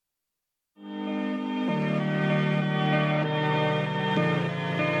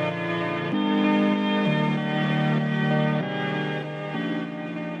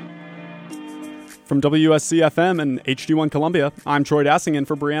From WSC FM and HD1 Columbia, I'm Troy Dassing in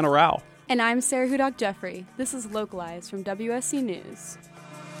for Brianna Rao. And I'm Sarah Hudock Jeffrey. This is Localized from WSC News.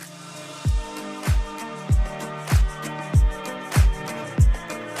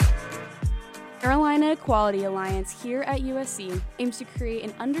 Carolina Equality Alliance here at USC aims to create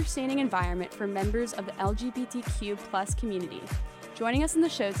an understanding environment for members of the LGBTQ+ community. Joining us in the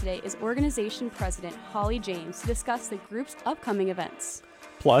show today is organization president Holly James to discuss the group's upcoming events.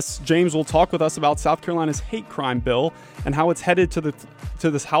 Plus, James will talk with us about South Carolina's hate crime bill and how it's headed to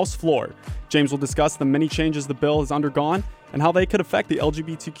this House floor. James will discuss the many changes the bill has undergone and how they could affect the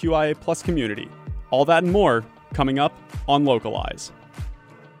LGBTQIA+ community. All that and more coming up on Localize.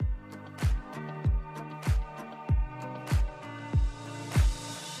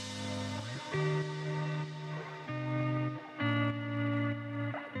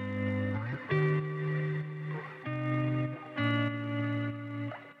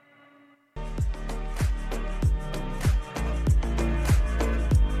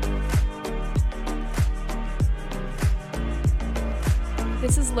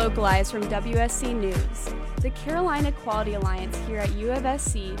 This is Localized from WSC News. The Carolina Equality Alliance here at U of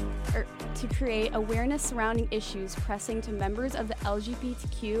SC to create awareness surrounding issues pressing to members of the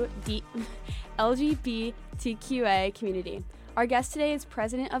LGBTQA community. Our guest today is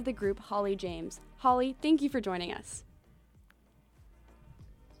president of the group, Holly James. Holly, thank you for joining us.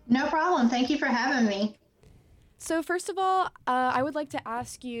 No problem. Thank you for having me. So first of all, I would like to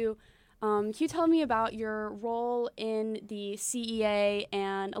ask you, can you tell me about your role in the CEA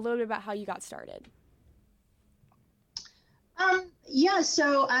and a little bit about how you got started?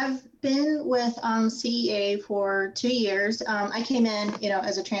 So I've been with CEA for 2 years. I came in,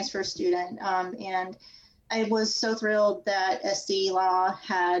 as a transfer student, and I was so thrilled that SC Law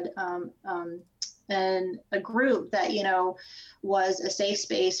had a group that, was a safe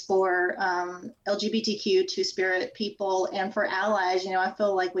space for LGBTQ two-spirit people and for allies. I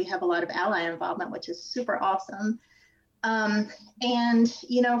feel like we have a lot of ally involvement, which is super awesome.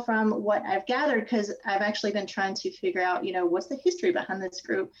 From what I've gathered, because I've actually been trying to figure out, what's the history behind this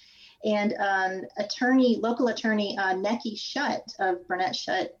group. And local attorney Necki Shutt of Burnett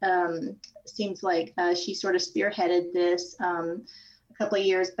Shutt, seems like she sort of spearheaded this a couple of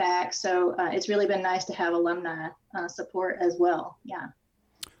years back. So it's really been nice to have alumni support as well. Yeah.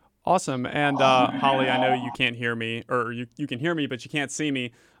 Awesome. And Holly, I know you can't hear me, or you can hear me, but you can't see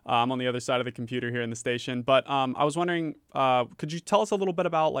me. I'm on the other side of the computer here in the station. But I was wondering, could you tell us a little bit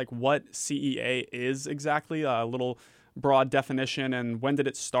about what CEA is exactly, a little broad definition, and when did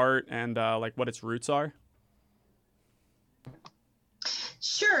it start, and what its roots are?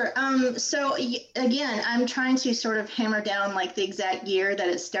 Sure. So again, I'm trying to sort of hammer down the exact year that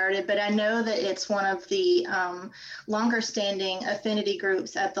it started, but I know that it's one of the longer standing affinity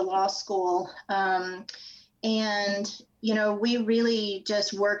groups at the law school. We really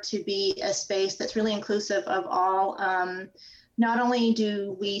just work to be a space that's really inclusive of all. Not only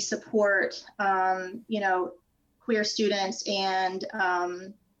do we support, queer students and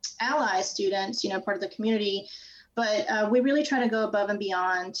ally students, part of the community, but we really try to go above and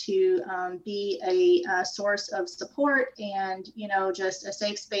beyond to be a source of support and, just a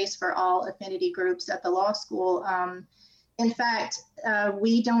safe space for all affinity groups at the law school. In fact,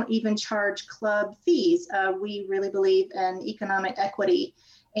 we don't even charge club fees. We really believe in economic equity.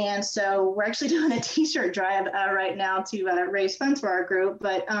 And so we're actually doing a t-shirt drive right now to raise funds for our group.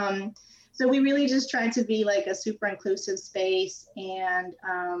 But so we really just try to be a super inclusive space and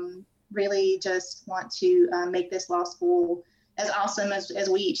really just want to make this law school as awesome as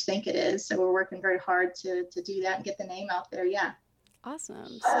we each think it is. So we're working very hard to do that and get the name out there. Yeah.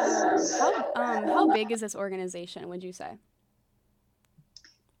 Awesome. So how big is this organization, would you say?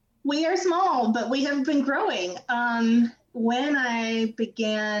 We are small, but we have been growing. When I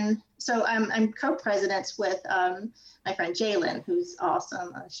began, so I'm co-president with my friend Jalen, who's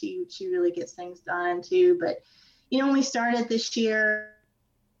awesome. She really gets things done too. But, when we started this year,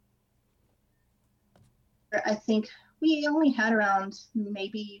 I think we only had around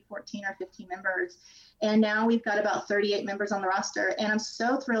maybe 14 or 15 members. And now we've got about 38 members on the roster. And I'm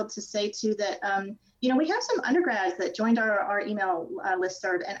so thrilled to say too that, we have some undergrads that joined our email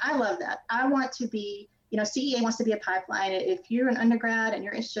listserv. And I love that. I want to be, CEA wants to be a pipeline. If you're an undergrad and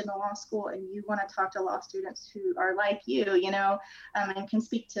you're interested in the law school and you want to talk to law students who are like you, and can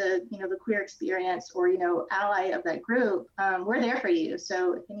speak to, the queer experience or, ally of that group, we're there for you.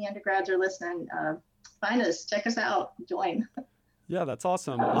 So if any undergrads are listening, find us, check us out, join. Yeah, that's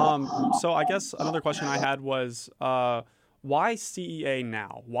awesome. So I guess another question I had was, why CEA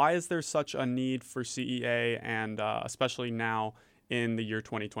now? Why is there such a need for CEA, and especially now in the year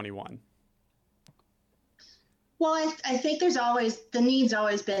 2021? Well, I think the need's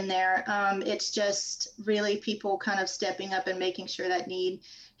always been there. It's just really people kind of stepping up and making sure that need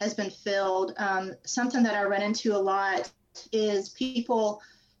has been filled. Something that I run into a lot is people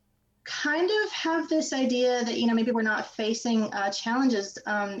kind of have this idea that, maybe we're not facing challenges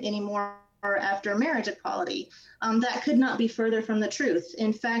anymore after marriage equality. That could not be further from the truth.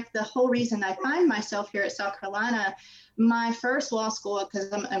 In fact, the whole reason I find myself here at South Carolina, my first law school,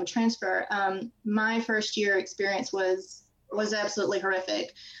 because I'm a transfer, my first year experience was absolutely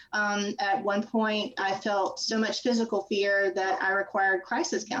horrific. At one point, I felt so much physical fear that I required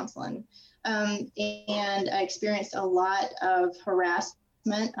crisis counseling. And I experienced a lot of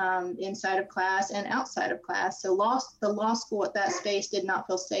harassment inside of class and outside of class. So the law school at that space did not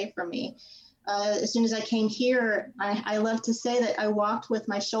feel safe for me. As soon as I came here, I love to say that I walked with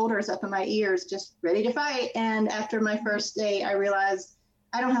my shoulders up in my ears, just ready to fight. And after my first day, I realized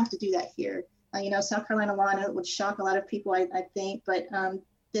I don't have to do that here. South Carolina law, it would shock a lot of people, I think, but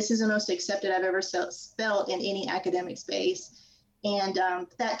this is the most accepted I've ever felt in any academic space. And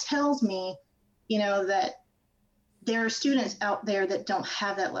that tells me, that there are students out there that don't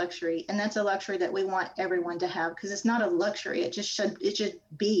have that luxury, and that's a luxury that we want everyone to have, because it's not a luxury. It should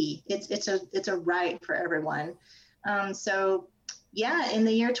be. It's a right for everyone. So yeah, in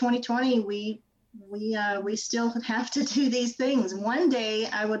the year 2020, we still have to do these things. One day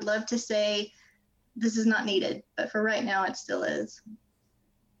I would love to say this is not needed, but for right now it still is.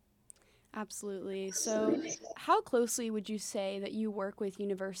 Absolutely. So how closely would you say that you work with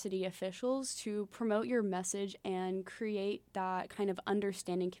university officials to promote your message and create that kind of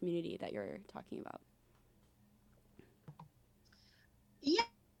understanding community that you're talking about? Yeah,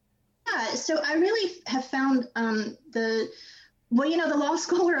 so I really have found the law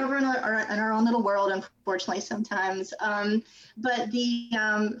school, we're over in our own little world, unfortunately, sometimes. But the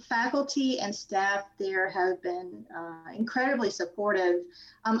faculty and staff there have been incredibly supportive.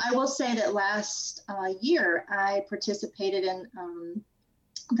 I will say that last year, I participated in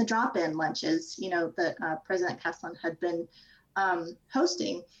the drop-in lunches, that President Caslin had been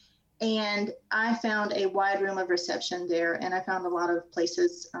hosting. And I found a wide room of reception there, and I found a lot of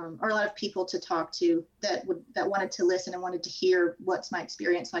places or a lot of people to talk to that wanted to listen and wanted to hear what's my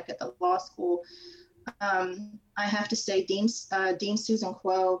experience like at the law school. I have to say, Dean Susan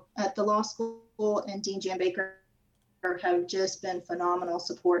Kuo at the law school and Dean Jan Baker have just been phenomenal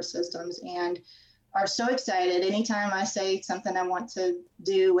support systems and are so excited. Anytime I say something I want to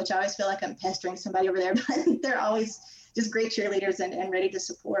do, which I always feel like I'm pestering somebody over there, but they're always just great cheerleaders and ready to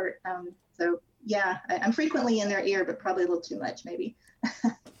support. So yeah, I'm frequently in their ear, but probably a little too much maybe.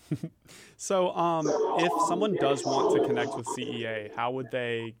 So if someone does want to connect with CEA, how would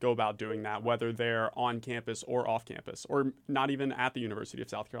they go about doing that, whether they're on campus or off campus, or not even at the University of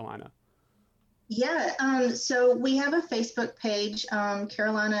South Carolina? Yeah, so we have a Facebook page,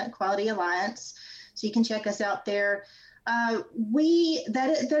 Carolina Equality Alliance, so you can check us out there.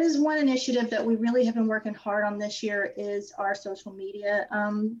 That is one initiative that we really have been working hard on this year is our social media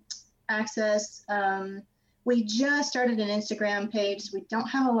access. We just started an Instagram page. We don't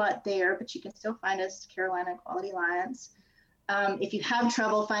have a lot there, but you can still find us, Carolina Equality Alliance. If you have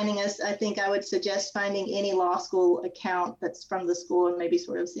trouble finding us, I think I would suggest finding any law school account that's from the school and maybe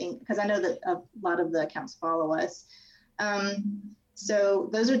sort of seeing, because I know that a lot of the accounts follow us. So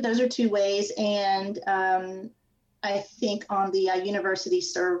those are two ways. And I think on the university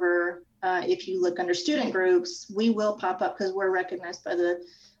server, if you look under student groups, we will pop up because we're recognized by the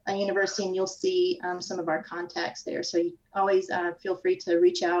university, and you'll see some of our contacts there. So you always feel free to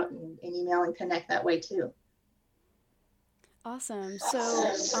reach out and email and connect that way too. Awesome.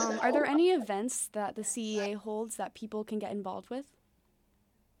 So are there any events that the CEA holds that people can get involved with?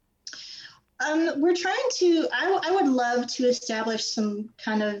 We're trying to, I would love to establish some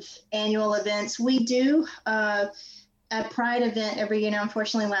kind of annual events. We do a Pride event every year. Now,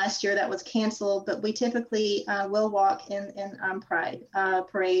 unfortunately, last year that was canceled, but we typically will walk in Pride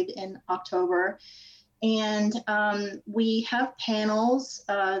parade in October. And we have panels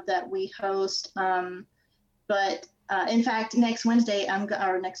that we host, but in fact, next Wednesday,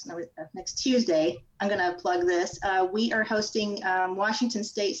 next Tuesday, I'm going to plug this. We are hosting Washington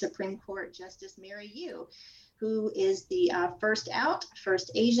State Supreme Court Justice Mary Yu, who is the first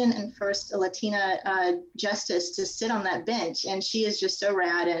Asian and first Latina justice to sit on that bench. And she is just so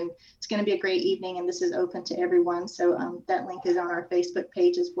rad, and it's going to be a great evening, and this is open to everyone. So that link is on our Facebook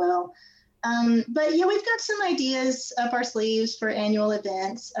page as well. But yeah, we've got some ideas up our sleeves for annual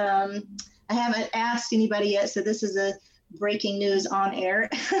events. I haven't asked anybody yet, so this is breaking news on air.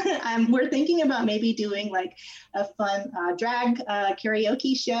 We're thinking about maybe doing like a fun drag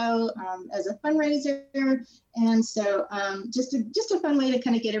karaoke show as a fundraiser. And so just a fun way to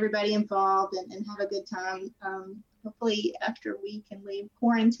kind of get everybody involved and have a good time. Hopefully after we can leave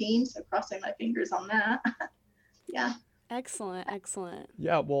quarantine. So crossing my fingers on that. Yeah. Excellent.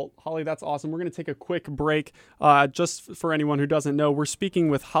 Yeah, well, Holly, that's awesome. We're going to take a quick break. Just for anyone who doesn't know, we're speaking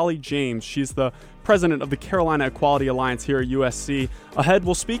with Holly James. She's the president of the Carolina Equality Alliance here at USC. Ahead,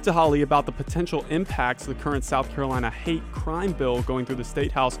 we'll speak to Holly about the potential impacts the current South Carolina hate crime bill going through the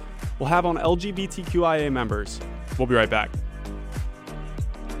State House will have on LGBTQIA members. We'll be right back.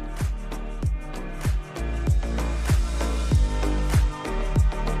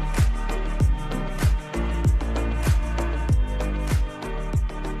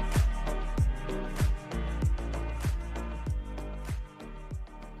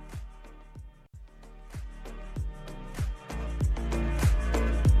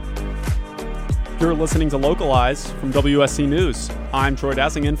 You're listening to Localize from WSC News. I'm Troy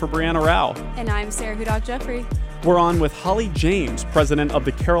Dassing in for Brianna Rao. And I'm Sarah Hudock-Jeffrey. We're on with Holly James, president of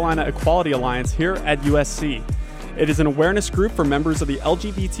the Carolina Equality Alliance here at USC. It is an awareness group for members of the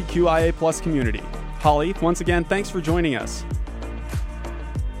LGBTQIA+ community. Holly, once again, thanks for joining us.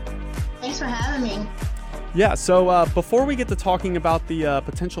 Thanks for having me. Yeah, so before we get to talking about the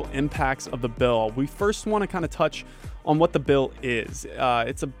potential impacts of the bill, we first want to kind of touch on what the bill is.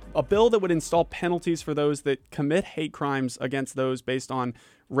 It's a bill that would install penalties for those that commit hate crimes against those based on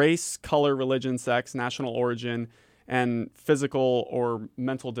race, color, religion, sex, national origin, and physical or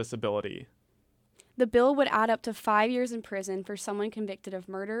mental disability. The bill would add up to 5 years in prison for someone convicted of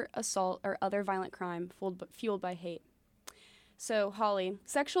murder, assault, or other violent crime fueled by hate. So, Holly,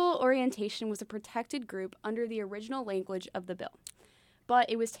 sexual orientation was a protected group under the original language of the bill,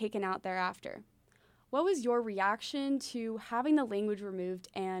 but it was taken out thereafter. What was your reaction to having the language removed,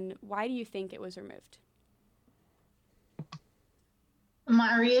 and why do you think it was removed?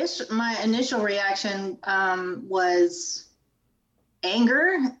 My initial reaction was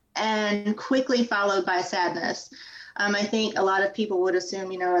anger and quickly followed by sadness. I think a lot of people would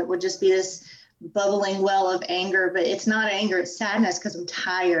assume, it would just be this bubbling well of anger, but it's not anger, it's sadness because I'm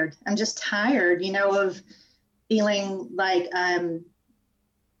tired. I'm just tired, of feeling like I'm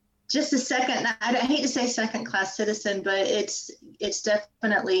just I hate to say second class citizen, but it's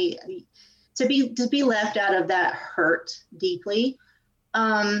definitely to be left out of that hurt deeply.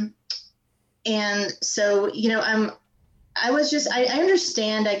 And so, I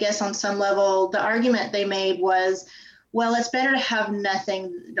understand, I guess, on some level, the argument they made was, well, it's better to have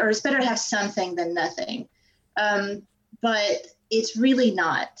nothing, or it's better to have something than nothing. But it's really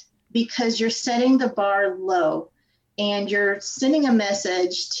not, because you're setting the bar low and you're sending a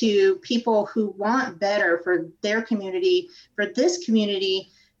message to people who want better for their community, for this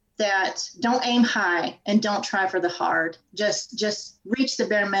community, that don't aim high and don't try for the hard. Just reach the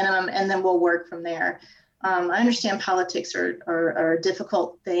bare minimum and then we'll work from there. I understand politics are a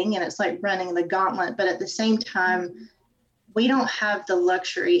difficult thing and it's like running the gauntlet, but at the same time, we don't have the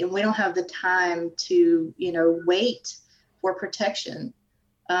luxury and we don't have the time to, wait for protection.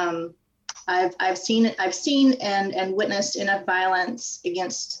 I've seen and witnessed enough violence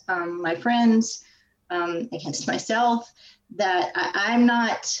against my friends, against myself, that I'm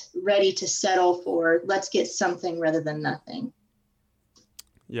not ready to settle for let's get something rather than nothing.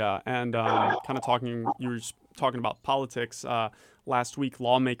 Yeah, and you were talking about politics. Last week,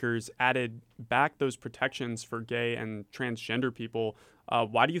 lawmakers added back those protections for gay and transgender people.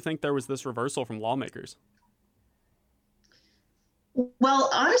 Why do you think there was this reversal from lawmakers? Well,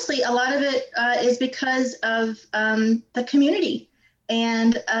 honestly, a lot of it is because of the community.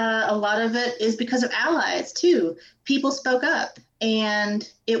 And a lot of it is because of allies, too. People spoke up. And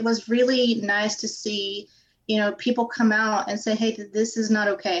it was really nice to see, people come out and say, hey, this is not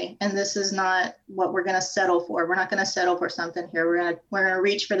okay. And this is not what we're going to settle for. We're not going to settle for something here. We're going to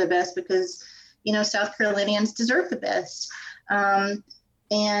reach for the best because, South Carolinians deserve the best.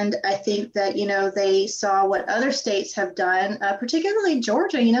 And I think that, they saw what other states have done, particularly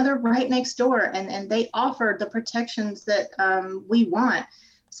Georgia, they're right next door and they offered the protections that we want.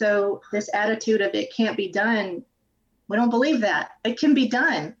 So this attitude of it can't be done, we don't believe that. It can be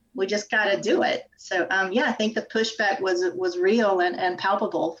done. We just got to do it. So, I think the pushback was real and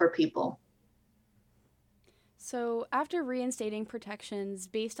palpable for people. So after reinstating protections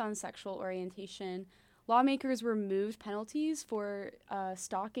based on sexual orientation, lawmakers removed penalties for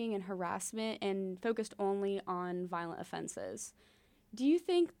stalking and harassment and focused only on violent offenses. Do you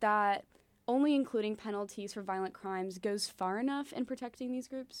think that only including penalties for violent crimes goes far enough in protecting these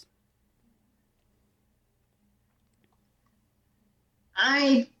groups?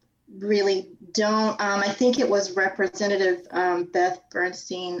 I really don't. I think it was Representative Beth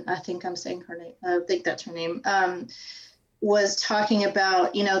Bernstein. I think I'm saying her name. I think that's her name. Was talking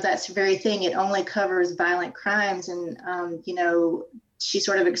about, that's the very thing. It only covers violent crimes. And, she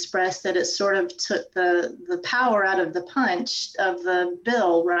sort of expressed that it sort of took the power out of the punch of the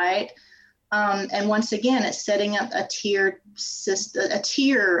bill, right? And once again, it's setting up a tier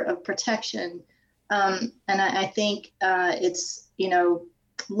of protection. And I think it's,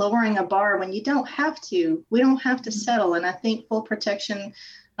 lowering a bar when you don't have to. We don't have to settle. And I think full protection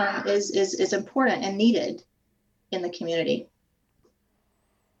is important and needed in the community.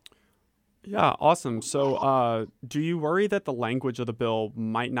 Yeah, awesome. So do you worry that the language of the bill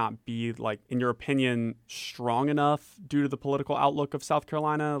might not be, in your opinion, strong enough due to the political outlook of South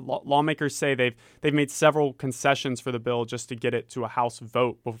Carolina? Lawmakers say they've made several concessions for the bill just to get it to a House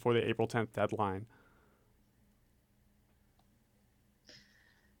vote before the April 10th deadline.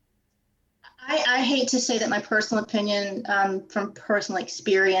 I hate to say that my personal opinion from personal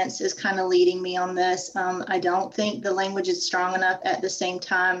experience is kind of leading me on this. I don't think the language is strong enough. At the same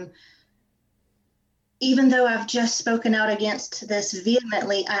time, even though I've just spoken out against this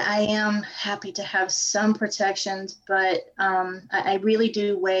vehemently, I am happy to have some protections, but I really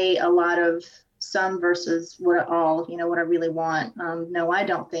do weigh a lot of some versus what I really want. No, I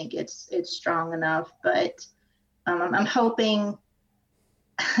don't think it's strong enough, but I'm hoping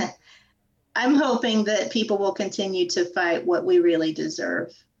I'm hoping that people will continue to fight what we really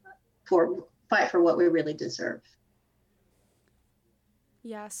deserve, fight for what we really deserve.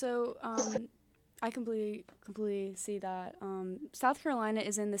 Yeah, so I completely see that. South Carolina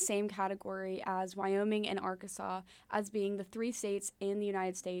is in the same category as Wyoming and Arkansas as being the 3 states in the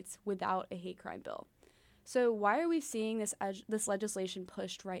United States without a hate crime bill. So why are we seeing this legislation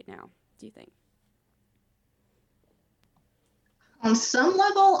pushed right now, do you think? On some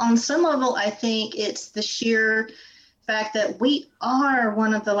level, I think it's the sheer fact that we are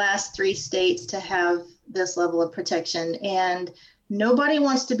one of the last 3 states to have this level of protection, and nobody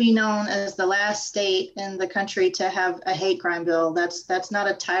wants to be known as the last state in the country to have a hate crime bill. That's not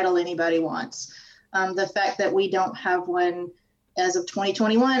a title anybody wants. The fact that we don't have one as of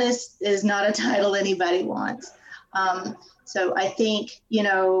 2021 is not a title anybody wants. So I think,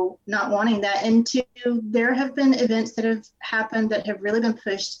 not wanting that. And two, there have been events that have happened that have really been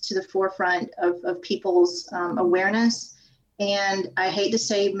pushed to the forefront of people's awareness. And I hate to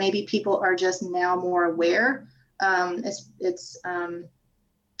say maybe people are just now more aware. I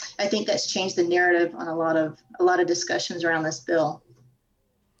think that's changed the narrative on a lot of discussions around this bill.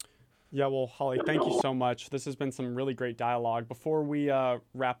 Yeah, well, Holly, thank you so much. This has been some really great dialogue. Before we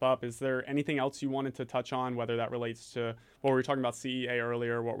wrap up, is there anything else you wanted to touch on, whether that relates to what we were talking about CEA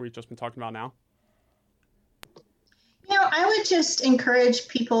earlier, what we've just been talking about now? I would just encourage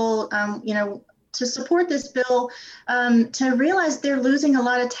people, to support this bill, to realize they're losing a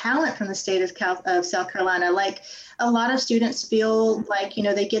lot of talent from the state of South Carolina. Like, a lot of students feel like,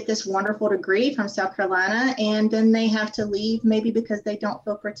 they get this wonderful degree from South Carolina, and then they have to leave maybe because they don't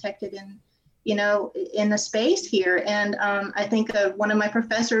feel protected in the space here. And I think one of my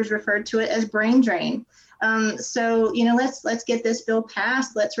professors referred to it as brain drain. So, let's get this bill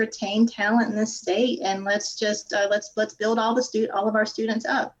passed. Let's retain talent in this state, and let's just let's build all of our students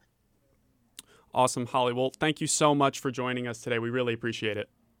up. Awesome, Holly. Well, thank you so much for joining us today. We really appreciate it.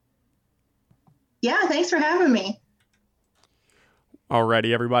 Yeah, thanks for having me.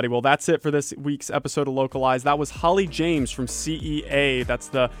 Alrighty, everybody. Well, that's it for this week's episode of Localized. That was Holly James from CEA. That's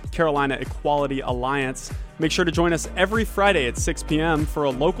the Carolina Equality Alliance. Make sure to join us every Friday at 6 p.m. for a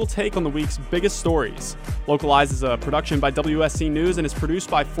local take on the week's biggest stories. Localized is a production by WSC News and is produced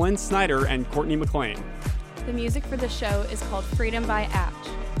by Flynn Snyder and Courtney McLean. The music for the show is called Freedom by Atch.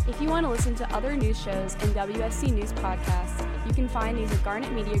 If you want to listen to other news shows and WSC News podcasts, you can find these at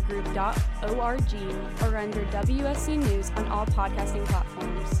garnetmediagroup.org or under WSC News on all podcasting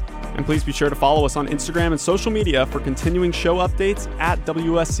platforms. And please be sure to follow us on Instagram and social media for continuing show updates at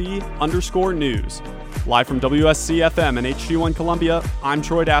WSC_news. Live from WSC FM and HG1 Columbia, I'm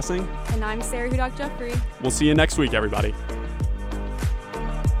Troy Dassing. And I'm Sarah Hudock Jeffrey. We'll see you next week, everybody.